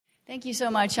Thank you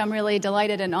so much. I'm really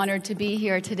delighted and honored to be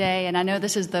here today, and I know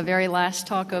this is the very last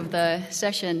talk of the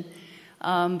session,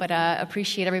 but I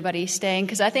appreciate everybody staying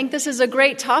because I think this is a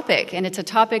great topic, and it's a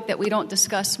topic that we don't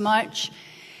discuss much.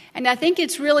 And I think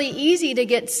it's really easy to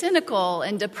get cynical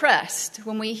and depressed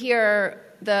when we hear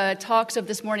the talks of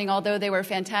this morning. Although they were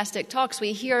fantastic talks,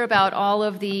 we hear about all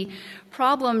of the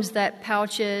problems that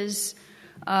pouches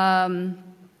can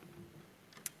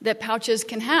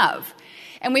have.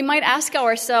 And we might ask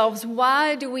ourselves,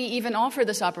 why do we even offer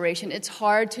this operation? It's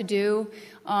hard to do.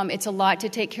 It's a lot to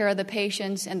take care of the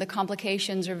patients, and the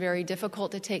complications are very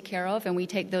difficult to take care of, and we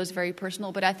take those very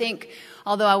personal. But I think,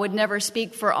 although I would never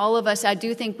speak for all of us, I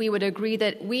do think we would agree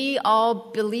that we all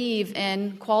believe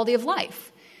in quality of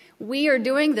life. We are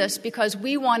doing this because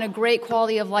we want a great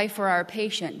quality of life for our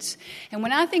patients. And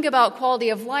when I think about quality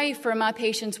of life for my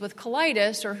patients with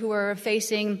colitis or who are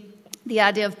facing the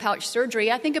idea of pouch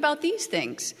surgery, I think about these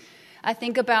things. I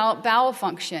think about bowel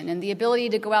function and the ability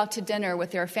to go out to dinner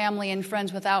with their family and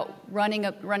friends without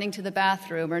running to the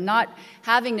bathroom, or not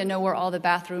having to know where all the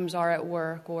bathrooms are at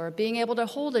work, or being able to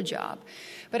hold a job.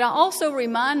 But I also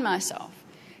remind myself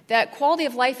that quality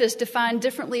of life is defined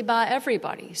differently by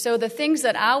everybody. So the things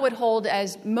that I would hold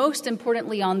as most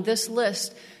importantly on this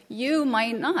list, you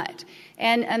might not.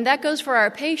 And that goes for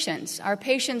our patients. Our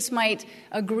patients might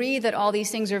agree that all these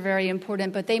things are very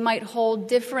important, but they might hold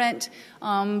different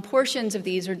portions of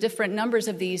these or different numbers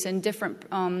of these in different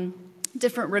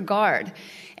regard.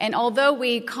 And although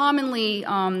we commonly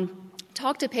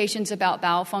talk to patients about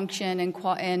bowel function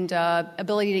and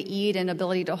ability to eat and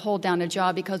ability to hold down a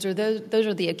job, because those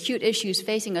are the acute issues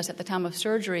facing us at the time of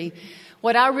surgery,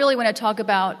 what I really want to talk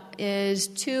about is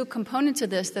two components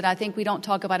of this that I think we don't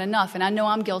talk about enough, and I know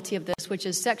I'm guilty of this, which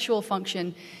is sexual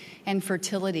function and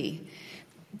fertility.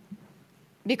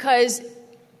 Because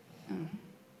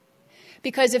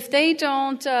if they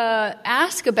don't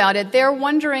ask about it, they're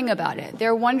wondering about it.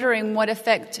 They're wondering what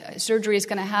effect surgery is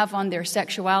going to have on their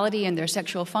sexuality and their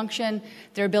sexual function,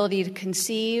 their ability to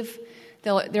conceive,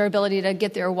 their ability to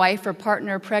get their wife or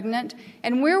partner pregnant.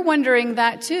 And we're wondering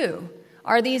that too.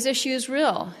 Are these issues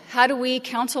real? How do we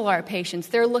counsel our patients?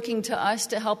 They're looking to us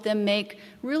to help them make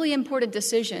really important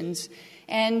decisions.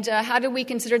 And how do we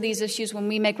consider these issues when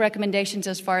we make recommendations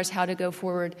as far as how to go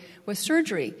forward with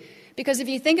surgery? Because if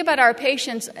you think about our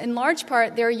patients, in large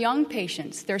part, they're young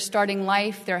patients. They're starting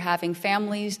life, they're having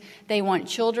families, they want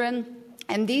children.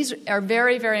 And these are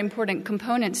very, very important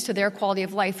components to their quality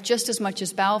of life, just as much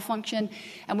as bowel function.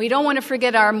 And we don't want to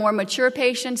forget our more mature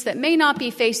patients that may not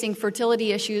be facing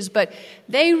fertility issues, but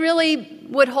they really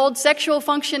would hold sexual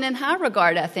function in high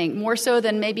regard, I think, more so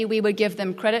than maybe we would give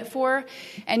them credit for.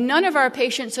 And none of our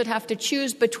patients should have to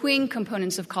choose between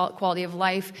components of quality of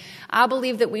life. I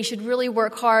believe that we should really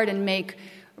work hard and make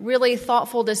really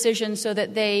thoughtful decisions so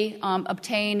that they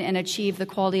obtain and achieve the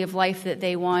quality of life that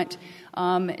they want,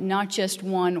 not just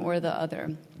one or the other.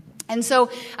 And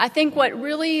so I think what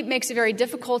really makes it very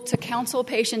difficult to counsel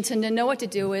patients and to know what to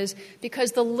do is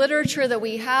because the literature that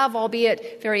we have,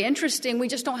 albeit very interesting, we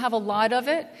just don't have a lot of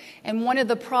it. And one of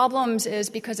the problems is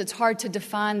because it's hard to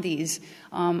define these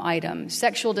items.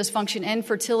 Sexual dysfunction and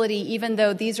fertility, even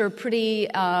though these are pretty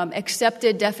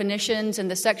accepted definitions in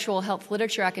the sexual health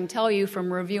literature, I can tell you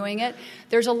from reviewing it,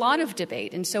 there's a lot of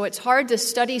debate. And so it's hard to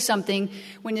study something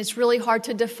when it's really hard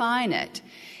to define it.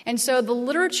 And so the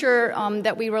literature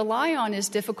that we rely on is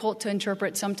difficult to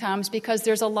interpret sometimes because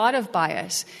there's a lot of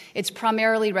bias. It's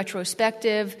primarily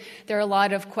retrospective. There are a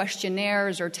lot of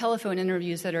questionnaires or telephone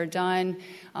interviews that are done.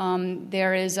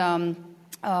 There's a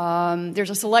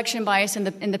selection bias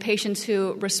in the patients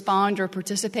who respond or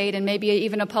participate, and maybe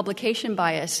even a publication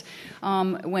bias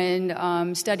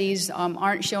when studies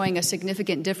aren't showing a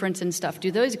significant difference in stuff.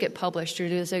 Do those get published, or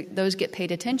do those get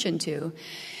paid attention to?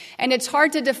 And it's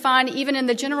hard to define even in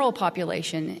the general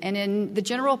population. And in the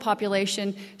general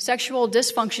population, sexual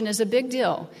dysfunction is a big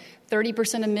deal.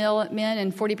 30% of men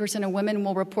and 40% of women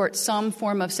will report some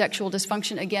form of sexual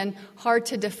dysfunction. Again, hard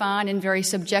to define and very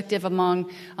subjective among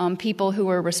people who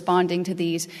are responding to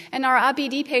these. And our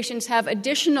IBD patients have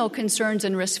additional concerns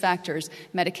and risk factors,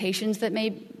 medications that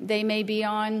they may be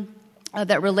on,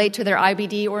 that relate to their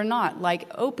IBD or not, like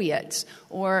opiates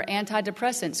or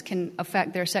antidepressants can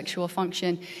affect their sexual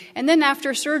function. And then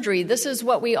after surgery, this is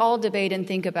what we all debate and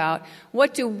think about.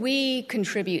 What do we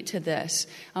contribute to this?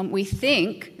 We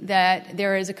think that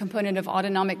there is a component of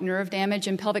autonomic nerve damage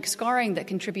and pelvic scarring that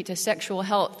contribute to sexual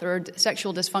health or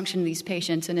sexual dysfunction in these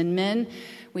patients. And in men,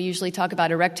 we usually talk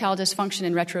about erectile dysfunction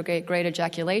and retrograde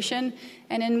ejaculation.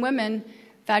 And in women,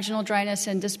 vaginal dryness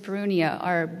and dyspareunia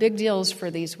are big deals for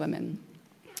these women.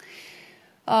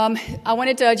 I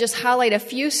wanted to just highlight a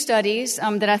few studies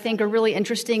that I think are really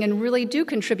interesting and really do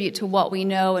contribute to what we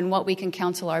know and what we can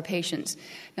counsel our patients.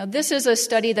 Now, this is a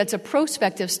study that's a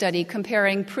prospective study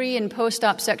comparing pre- and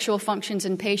post-op sexual functions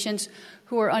in patients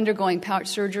who are undergoing pouch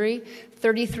surgery,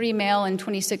 33 male and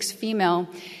 26 female.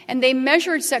 And they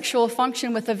measured sexual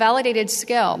function with a validated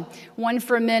scale, one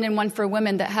for men and one for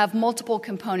women, that have multiple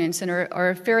components and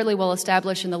are fairly well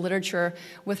established in the literature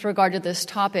with regard to this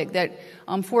topic that,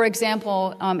 for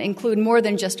example, include more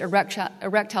than just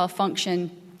erectile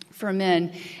function for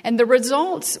men. And the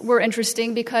results were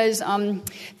interesting because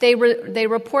they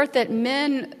report that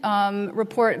men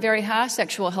report very high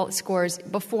sexual health scores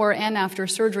before and after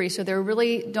surgery, so there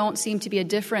really don't seem to be a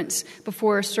difference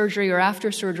before surgery or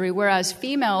after surgery, whereas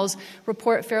females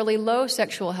report fairly low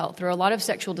sexual health or a lot of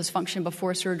sexual dysfunction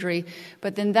before surgery,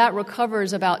 but then that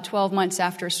recovers about 12 months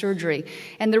after surgery.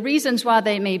 And the reasons why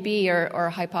they may be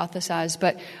are hypothesized,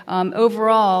 but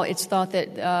overall it's thought that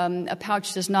a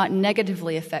pouch does not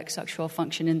negatively affect sexual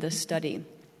function in this study.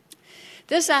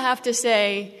 This, I have to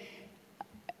say,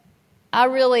 I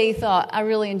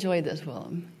really enjoyed this,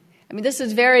 Willem. I mean, this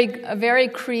is a very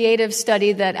creative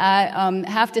study that I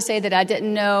have to say that I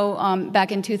didn't know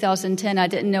back in 2010. I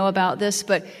didn't know about this,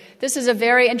 but this is a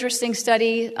very interesting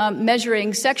study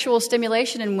measuring sexual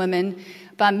stimulation in women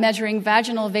by measuring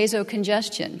vaginal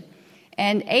vasocongestion.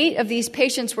 And 8 of these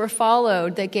patients were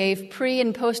followed that gave pre-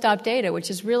 and post-op data, which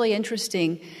is really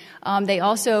interesting. They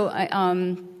also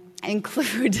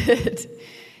included,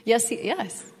 yes.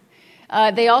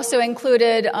 They also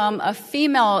included a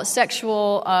female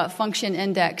sexual function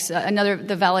index,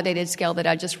 the validated scale that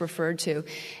I just referred to.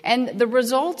 And the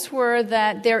results were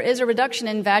that there is a reduction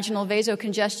in vaginal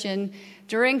vasocongestion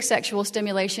during sexual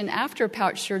stimulation after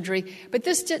pouch surgery, but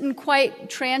this didn't quite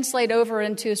translate over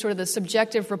into sort of the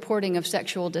subjective reporting of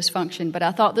sexual dysfunction. But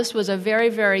I thought this was a very,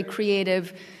 very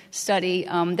creative study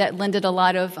that lended a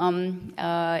lot of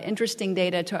interesting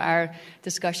data to our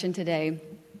discussion today.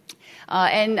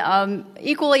 And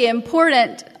equally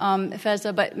important,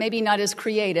 Feza, but maybe not as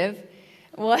creative,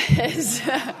 was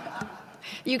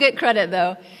you get credit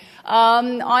though.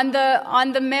 On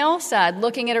the male side,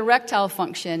 looking at erectile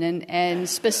function and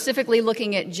specifically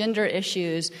looking at gender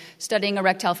issues, studying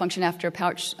erectile function after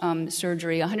pouch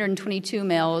surgery, 122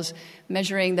 males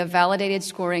measuring the validated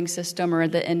scoring system or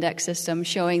the index system,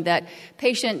 showing that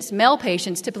male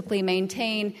patients typically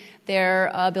maintain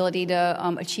their ability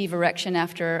to achieve erection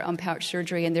after pouch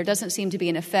surgery, and there doesn't seem to be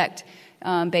an effect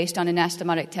based on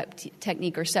anastomotic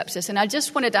technique or sepsis. And I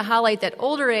just wanted to highlight that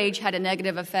older age had a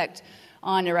negative effect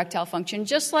on erectile function,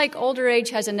 just like older age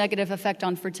has a negative effect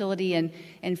on fertility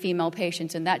in female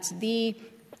patients. And that's the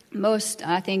most,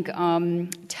 I think,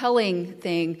 telling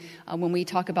thing when we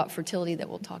talk about fertility that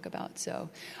we'll talk about. So,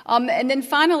 and then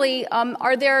finally,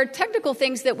 are there technical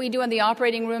things that we do in the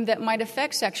operating room that might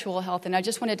affect sexual health? And I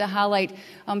just wanted to highlight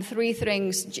 3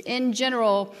 things. In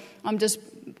general, does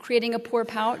creating a poor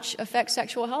pouch affect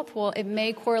sexual health? Well, it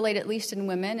may correlate at least in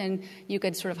women, and you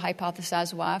could sort of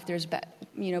hypothesize why. If there's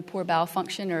poor bowel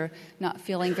function or not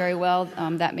feeling very well,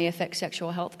 that may affect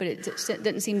sexual health, but it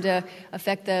didn't seem to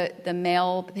affect the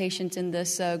male patients in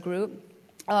this group.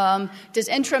 Does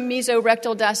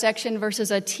intramesorectal dissection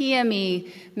versus a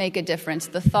TME make a difference?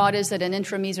 The thought is that an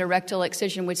intramesorectal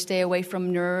excision would stay away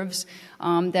from nerves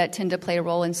that tend to play a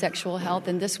role in sexual health,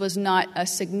 and this was not a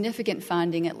significant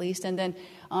finding, at least. And then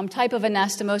type of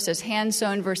anastomosis,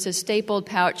 hand-sewn versus stapled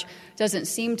pouch, doesn't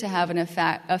seem to have an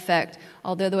effect,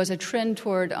 although there was a trend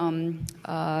toward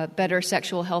better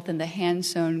sexual health in the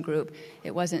hand-sewn group.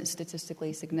 It wasn't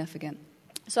statistically significant.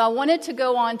 So I wanted to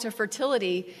go on to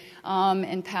fertility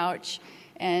and pouch.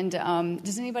 And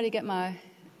does anybody get my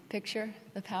picture,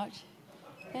 the pouch?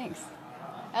 Thanks.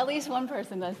 At least one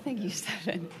person does. Thank you,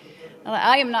 Stephen.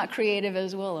 I am not creative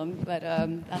as Willem, but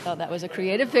I thought that was a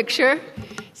creative picture.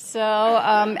 So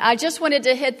I just wanted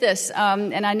to hit this,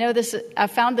 and I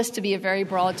found this to be a very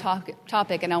broad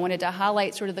topic, and I wanted to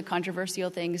highlight sort of the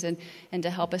controversial things and to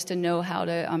help us to know how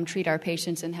to treat our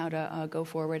patients and how to go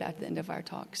forward at the end of our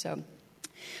talk. So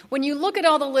when you look at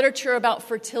all the literature about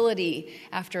fertility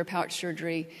after pouch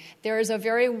surgery, there is a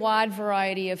very wide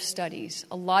variety of studies.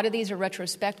 A lot of these are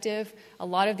retrospective. A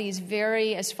lot of these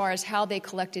vary as far as how they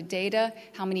collected data,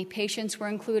 how many patients were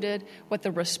included, what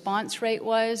the response rate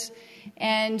was.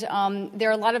 And there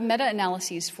are a lot of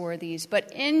meta-analyses for these.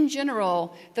 But in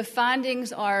general, the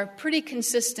findings are pretty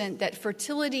consistent that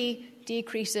fertility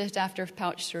decreases after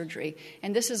pouch surgery,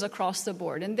 and this is across the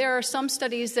board. And there are some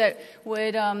studies that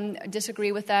would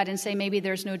disagree with that and say maybe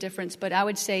there's no difference, but I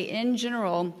would say in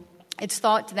general, it's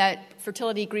thought that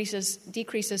fertility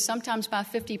decreases sometimes by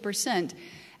 50%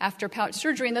 after pouch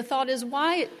surgery. And the thought is,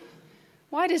 why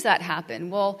does that happen?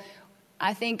 Well,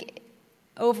 I think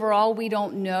overall we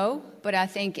don't know, but I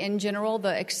think in general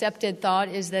the accepted thought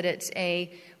is that it's a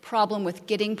problem with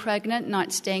getting pregnant,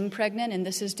 not staying pregnant, and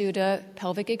this is due to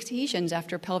pelvic adhesions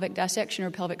after pelvic dissection or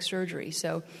pelvic surgery.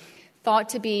 So thought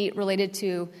to be related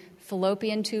to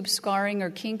fallopian tube scarring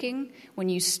or kinking. When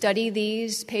you study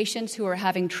these patients who are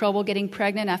having trouble getting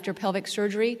pregnant after pelvic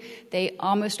surgery, they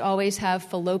almost always have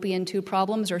fallopian tube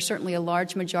problems, or certainly a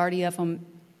large majority of them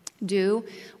do.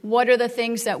 What are the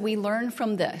things that we learn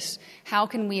from this? How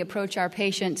can we approach our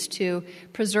patients to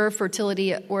preserve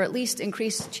fertility or at least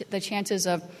increase the chances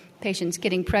of patients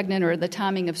getting pregnant or the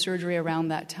timing of surgery around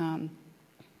that time?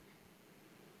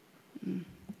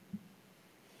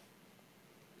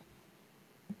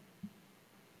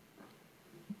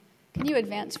 Can you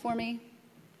advance for me?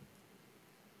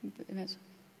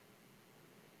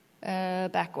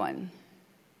 Back one.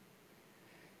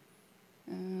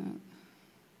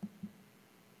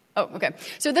 Oh, okay.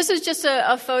 So this is just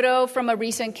a photo from a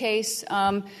recent case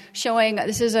showing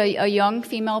this is a young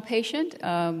female patient.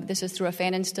 This is through a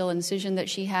fan and still incision that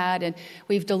she had, and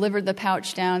we've delivered the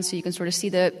pouch down so you can sort of see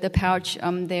the pouch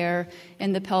there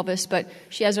in the pelvis. But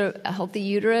she has a healthy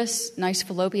uterus, nice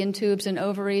fallopian tubes and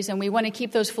ovaries, and we want to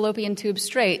keep those fallopian tubes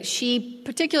straight. She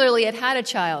particularly had a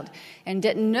child and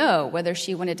didn't know whether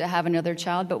she wanted to have another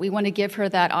child, but we want to give her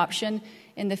that option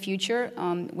in the future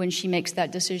when she makes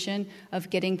that decision of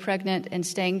getting pregnant and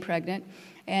staying pregnant.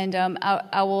 And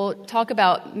I will talk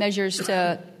about measures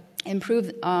to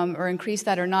improve or increase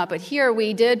that or not. But here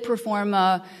we did perform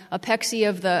a pexy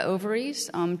of the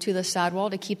ovaries to the side wall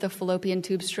to keep the fallopian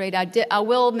tube straight. I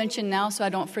will mention now so I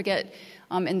don't forget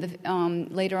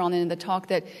later on in the talk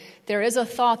that there is a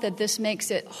thought that this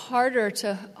makes it harder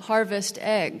to harvest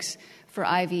eggs for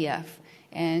IVF.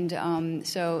 And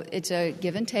so it's a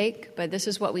give and take, but this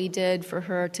is what we did for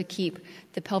her to keep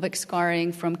the pelvic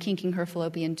scarring from kinking her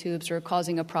fallopian tubes or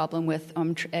causing a problem with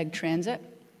egg transit.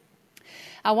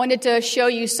 I wanted to show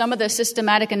you some of the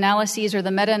systematic analyses or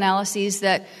the meta-analyses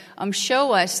that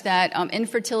show us that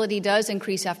infertility does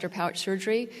increase after pouch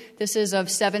surgery. This is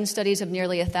of 7 studies of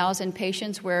nearly 1,000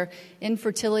 patients where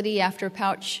infertility after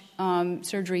pouch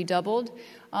surgery doubled.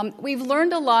 We've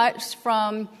learned a lot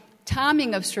from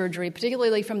timing of surgery,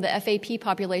 particularly from the FAP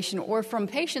population or from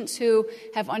patients who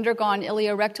have undergone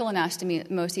ileorectal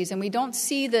anastomoses, and we don't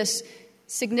see this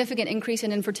significant increase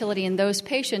in infertility in those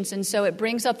patients. And so it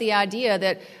brings up the idea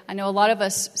that I know a lot of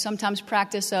us sometimes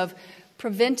practice of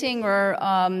preventing or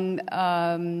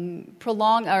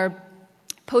prolong or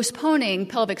postponing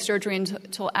pelvic surgery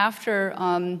until after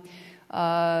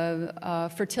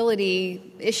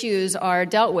fertility issues are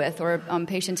dealt with or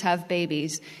patients have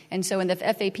babies. And so in the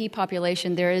FAP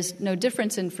population, there is no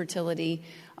difference in fertility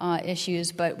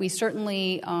issues, but we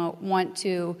certainly want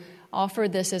to offer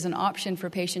this as an option for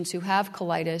patients who have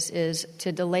colitis, is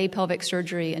to delay pelvic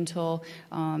surgery until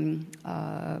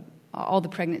all the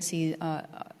pregnancy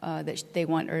that they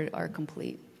want are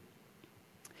complete.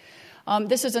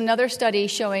 This is another study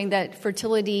showing that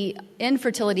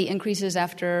infertility increases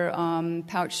after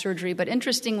pouch surgery. But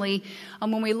interestingly,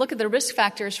 when we look at the risk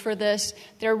factors for this,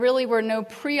 there really were no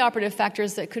preoperative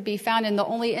factors that could be found, and the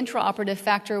only intraoperative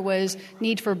factor was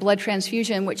need for blood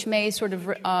transfusion, which may sort of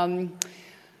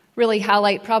really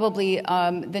highlight probably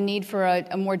the need for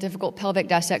a more difficult pelvic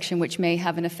dissection, which may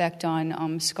have an effect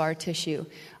on scar tissue.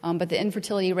 But the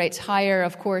infertility rate's higher,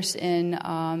 of course, in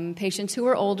patients who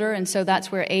are older, and so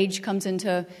that's where age comes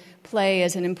into play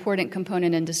as an important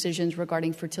component in decisions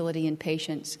regarding fertility in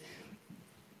patients.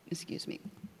 Excuse me.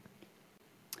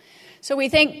 So we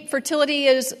think fertility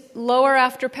is lower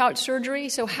after pouch surgery.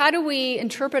 So how do we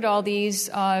interpret all these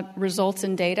results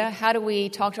and data? How do we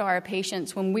talk to our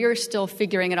patients when we're still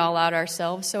figuring it all out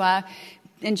ourselves? So I,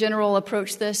 in general,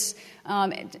 approach this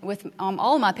with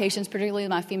all of my patients, particularly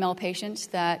my female patients,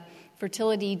 that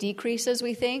fertility decreases,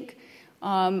 we think.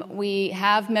 We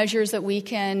have measures that we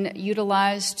can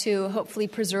utilize to hopefully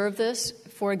preserve this.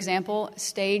 For example,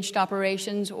 staged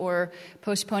operations or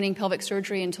postponing pelvic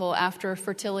surgery until after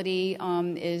fertility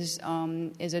is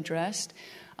addressed.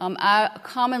 I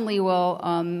commonly will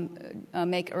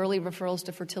make early referrals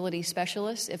to fertility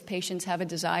specialists if patients have a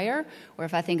desire or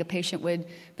if I think a patient would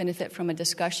benefit from a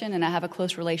discussion, and I have a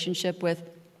close relationship with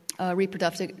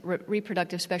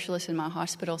reproductive specialists in my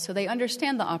hospital, so they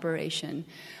understand the operation.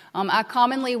 I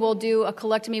commonly will do a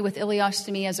colectomy with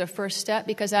ileostomy as a first step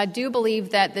because I do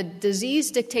believe that the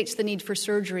disease dictates the need for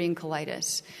surgery in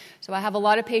colitis. So I have a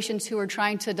lot of patients who are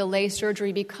trying to delay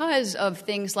surgery because of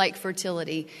things like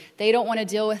fertility. They don't want to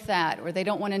deal with that, or they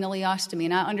don't want an ileostomy,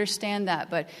 and I understand that.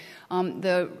 But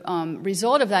the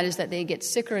result of that is that they get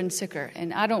sicker and sicker,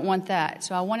 and I don't want that.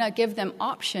 So I want to give them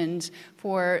options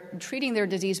for treating their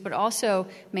disease, but also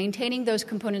maintaining those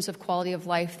components of quality of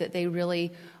life that they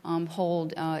really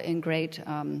hold in great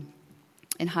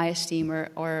in high esteem or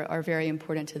are very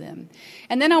important to them.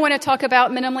 And then I want to talk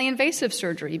about minimally invasive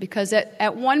surgery because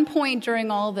at one point during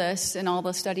all this and all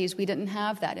the studies, we didn't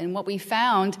have that. And what we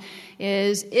found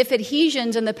is if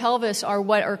adhesions in the pelvis are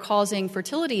what are causing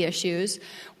fertility issues,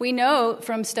 we know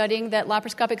from studying that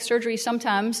laparoscopic surgery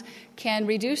sometimes can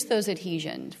reduce those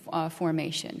adhesion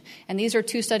formation. And these are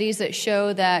two studies that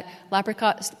show that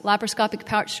laparoscopic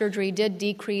pouch surgery did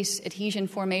decrease adhesion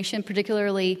formation,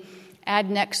 particularly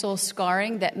adnexal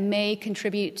scarring that may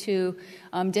contribute to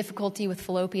difficulty with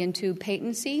fallopian tube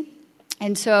patency.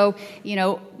 And so,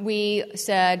 we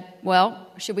said,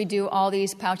 well, should we do all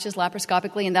these pouches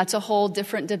laparoscopically? And that's a whole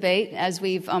different debate, as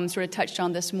we've sort of touched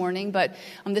on this morning. But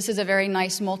this is a very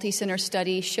nice multi-center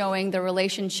study showing the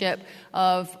relationship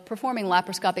of performing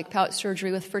laparoscopic pouch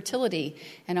surgery with fertility.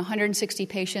 And 160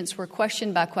 patients were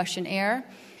questioned by questionnaire.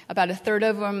 About a third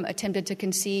of them attempted to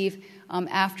conceive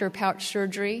after pouch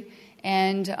surgery.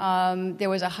 And there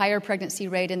was a higher pregnancy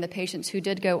rate in the patients who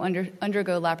did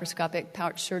undergo laparoscopic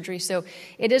pouch surgery. So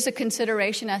it is a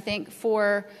consideration, I think,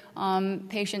 for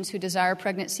patients who desire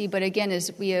pregnancy. But again,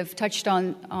 as we have touched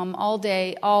on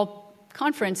all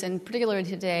conference, and particularly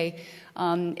today,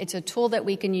 it's a tool that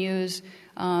we can use,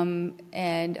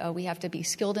 and we have to be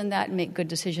skilled in that and make good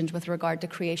decisions with regard to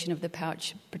creation of the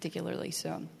pouch particularly.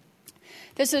 So.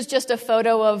 This is just a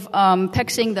photo of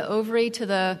pexing the ovary to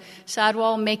the side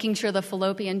wall, making sure the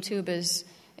fallopian tube is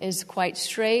quite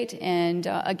straight. And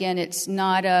again, it's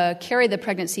not a carry the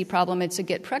pregnancy problem, it's a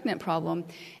get pregnant problem.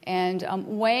 And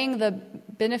weighing the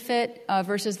benefit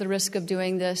versus the risk of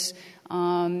doing this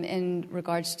in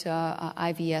regards to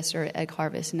IVS or egg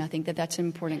harvest. And I think that that's an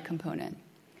important component.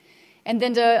 And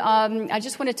then I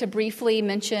just wanted to briefly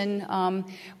mention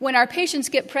when our patients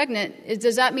get pregnant,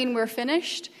 does that mean we're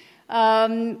finished?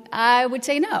 I would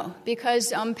say no,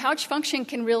 because pouch function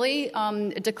can really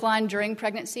decline during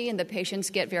pregnancy, and the patients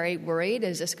get very worried.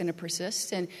 Is this going to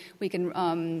persist? And we can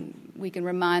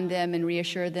remind them and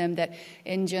reassure them that,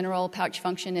 in general, pouch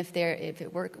function, if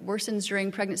it worsens during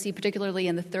pregnancy, particularly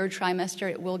in the third trimester,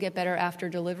 it will get better after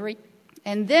delivery.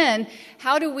 And then,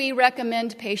 how do we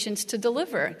recommend patients to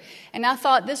deliver? And I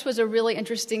thought this was a really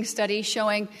interesting study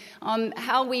showing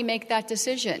how we make that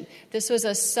decision. This was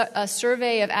a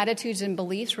survey of attitudes and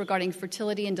beliefs regarding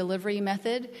fertility and delivery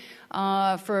method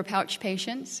for pouch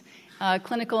patients.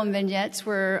 Clinical vignettes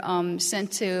were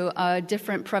sent to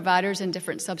different providers and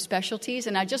different subspecialties.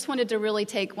 And I just wanted to really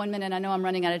take 1 minute. I know I'm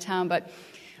running out of time, but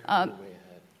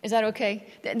is that okay?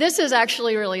 This is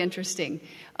actually really interesting.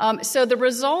 So the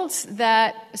results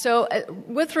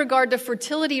with regard to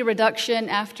fertility reduction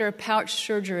after pouch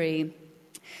surgery,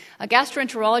 a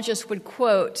gastroenterologist would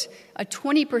quote a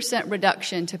 20%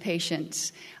 reduction to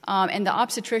patients, and the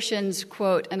obstetricians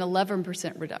quote an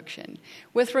 11% reduction.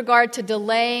 With regard to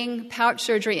delaying pouch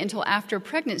surgery until after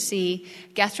pregnancy,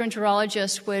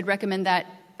 gastroenterologists would recommend that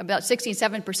about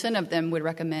 67% of them would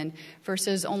recommend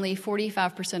versus only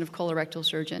 45% of colorectal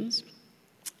surgeons.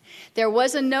 There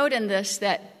was a note in this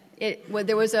that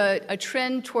there was a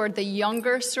trend toward the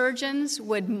younger surgeons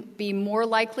would be more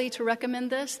likely to recommend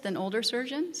this than older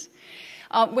surgeons.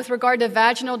 With regard to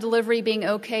vaginal delivery being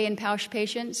okay in pouch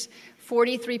patients,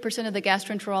 43% of the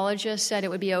gastroenterologists said it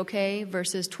would be okay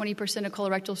versus 20% of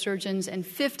colorectal surgeons and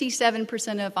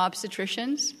 57% of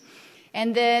obstetricians.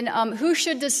 And then who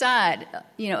should decide,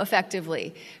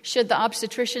 effectively? Should the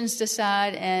obstetricians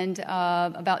decide? And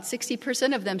about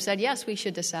 60% of them said, yes, we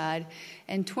should decide.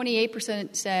 And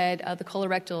 28% said the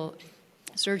colorectal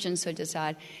surgeons should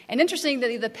decide. And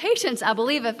interestingly, the patients, I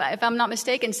believe, if I'm not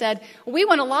mistaken, said, we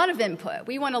want a lot of input.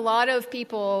 We want a lot of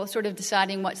people sort of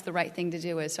deciding what's the right thing to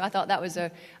do with. So I thought that was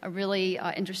a really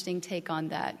interesting take on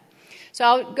that. So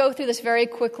I'll go through this very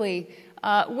quickly.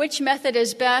 Which method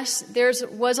is best? There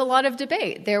was a lot of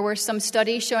debate. There were some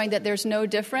studies showing that there's no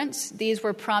difference. These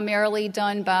were primarily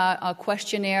done by a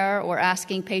questionnaire or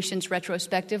asking patients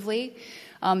retrospectively.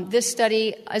 This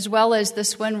study, as well as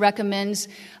this one, recommends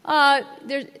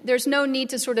there's no need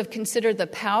to sort of consider the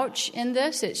pouch in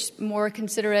this. It's more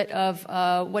considerate of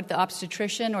what the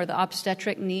obstetrician or the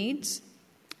obstetric needs.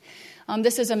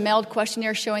 This is a mailed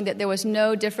questionnaire showing that there was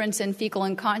no difference in fecal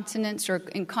incontinence or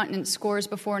incontinence scores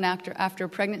before and after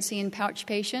pregnancy in pouch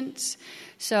patients.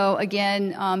 So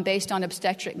again, based on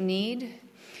obstetric need.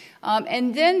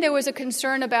 And then there was a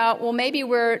concern about, well, maybe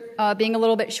we're being a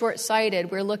little bit short-sighted.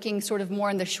 We're looking sort of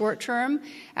more in the short term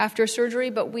after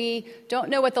surgery, but we don't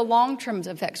know what the long-term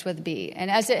effects would be. And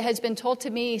as it has been told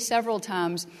to me several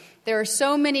times, there are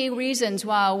so many reasons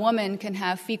why a woman can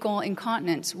have fecal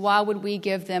incontinence. Why would we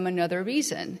give them another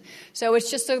reason? So it's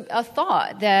just a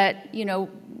thought that,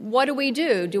 what do we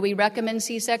do? Do we recommend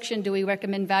C-section? Do we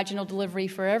recommend vaginal delivery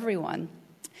for everyone?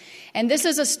 And this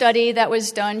is a study that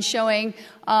was done showing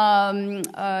 60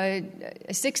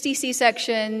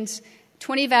 C-sections,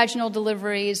 20 vaginal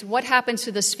deliveries, what happens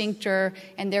to the sphincter,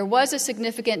 and there was a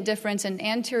significant difference in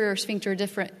anterior sphincter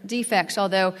defects,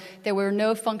 although there were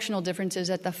no functional differences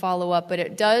at the follow-up. But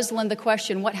it does lend the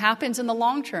question, what happens in the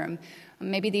long term?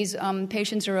 Maybe these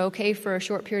patients are okay for a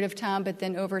short period of time, but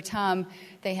then over time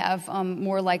they have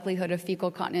more likelihood of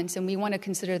fecal continence, and we want to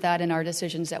consider that in our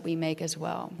decisions that we make as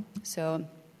well. So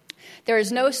there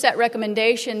is no set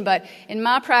recommendation, but in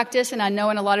my practice, and I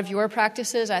know in a lot of your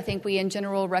practices, I think we in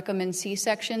general recommend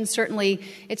C-section. Certainly,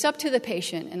 it's up to the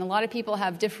patient, and a lot of people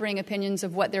have differing opinions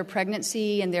of what their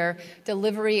pregnancy and their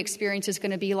delivery experience is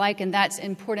going to be like, and that's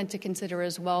important to consider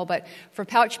as well. But for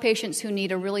pouch patients who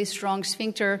need a really strong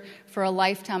sphincter for a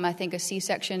lifetime, I think a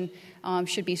C-section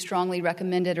should be strongly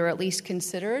recommended or at least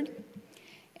considered.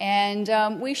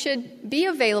 And we should be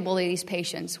available to these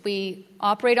patients. We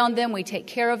operate on them, we take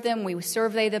care of them, we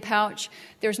survey the pouch.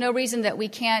 There's no reason that we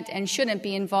can't and shouldn't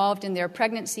be involved in their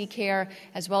pregnancy care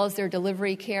as well as their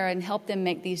delivery care and help them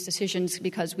make these decisions,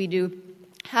 because we do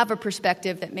have a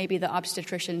perspective that maybe the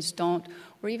obstetricians don't,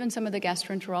 or even some of the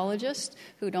gastroenterologists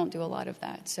who don't do a lot of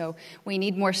that. So we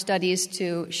need more studies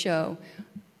to show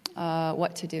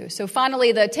what to do. So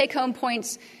finally, the take-home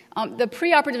points. The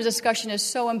preoperative discussion is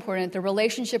so important, the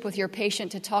relationship with your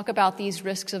patient to talk about these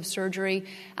risks of surgery.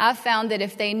 I've found that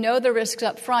if they know the risks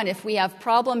up front, if we have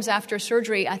problems after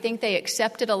surgery, I think they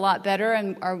accept it a lot better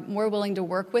and are more willing to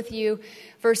work with you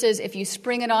versus if you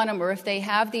spring it on them or if they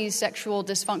have these sexual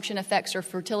dysfunction effects or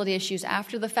fertility issues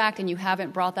after the fact and you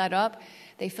haven't brought that up,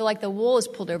 they feel like the wool is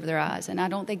pulled over their eyes. And I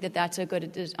don't think that that's a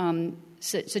good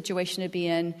situation to be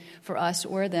in for us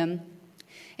or them.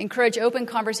 Encourage open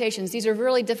conversations. These are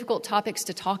really difficult topics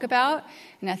to talk about,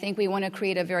 and I think we want to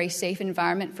create a very safe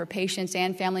environment for patients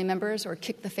and family members, or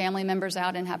kick the family members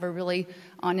out and have a really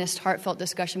honest, heartfelt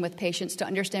discussion with patients to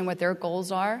understand what their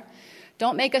goals are.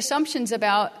 Don't make assumptions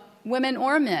about women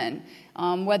or men,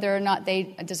 whether or not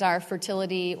they desire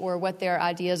fertility or what their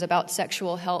ideas about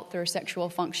sexual health or sexual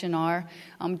function are.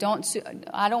 I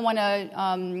don't want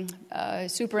to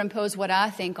superimpose what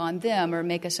I think on them or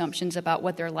make assumptions about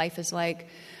what their life is like.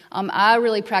 I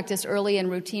really practice early and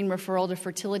routine referral to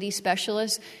fertility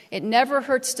specialists. It never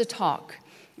hurts to talk.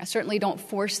 I certainly don't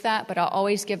force that, but I'll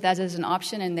always give that as an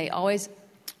option, and they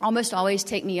almost always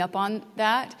take me up on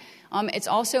that. It's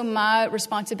also my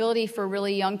responsibility for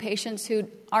really young patients who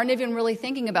aren't even really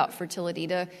thinking about fertility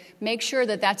to make sure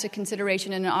that that's a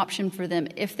consideration and an option for them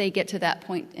if they get to that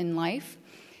point in life.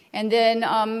 And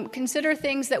then consider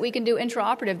things that we can do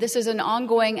intraoperative. This is an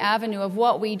ongoing avenue of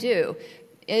what we do.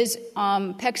 Is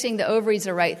pexing the ovaries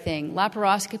the right thing?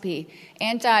 Laparoscopy,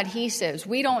 anti-adhesives.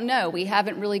 We don't know. We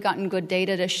haven't really gotten good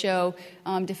data to show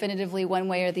definitively one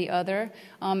way or the other.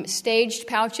 Staged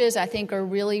pouches, I think, are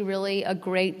really, really a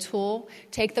great tool.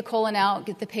 Take the colon out,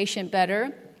 get the patient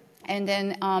better, and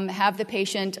then have the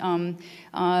patient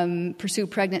pursue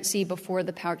pregnancy before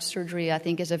the pouch surgery, I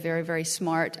think, is a very, very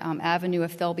smart avenue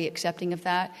if they'll be accepting of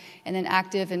that. And then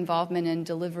active involvement in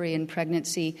delivery and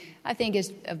pregnancy, I think,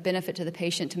 is of benefit to the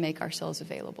patient to make ourselves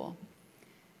available.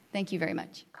 Thank you very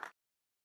much.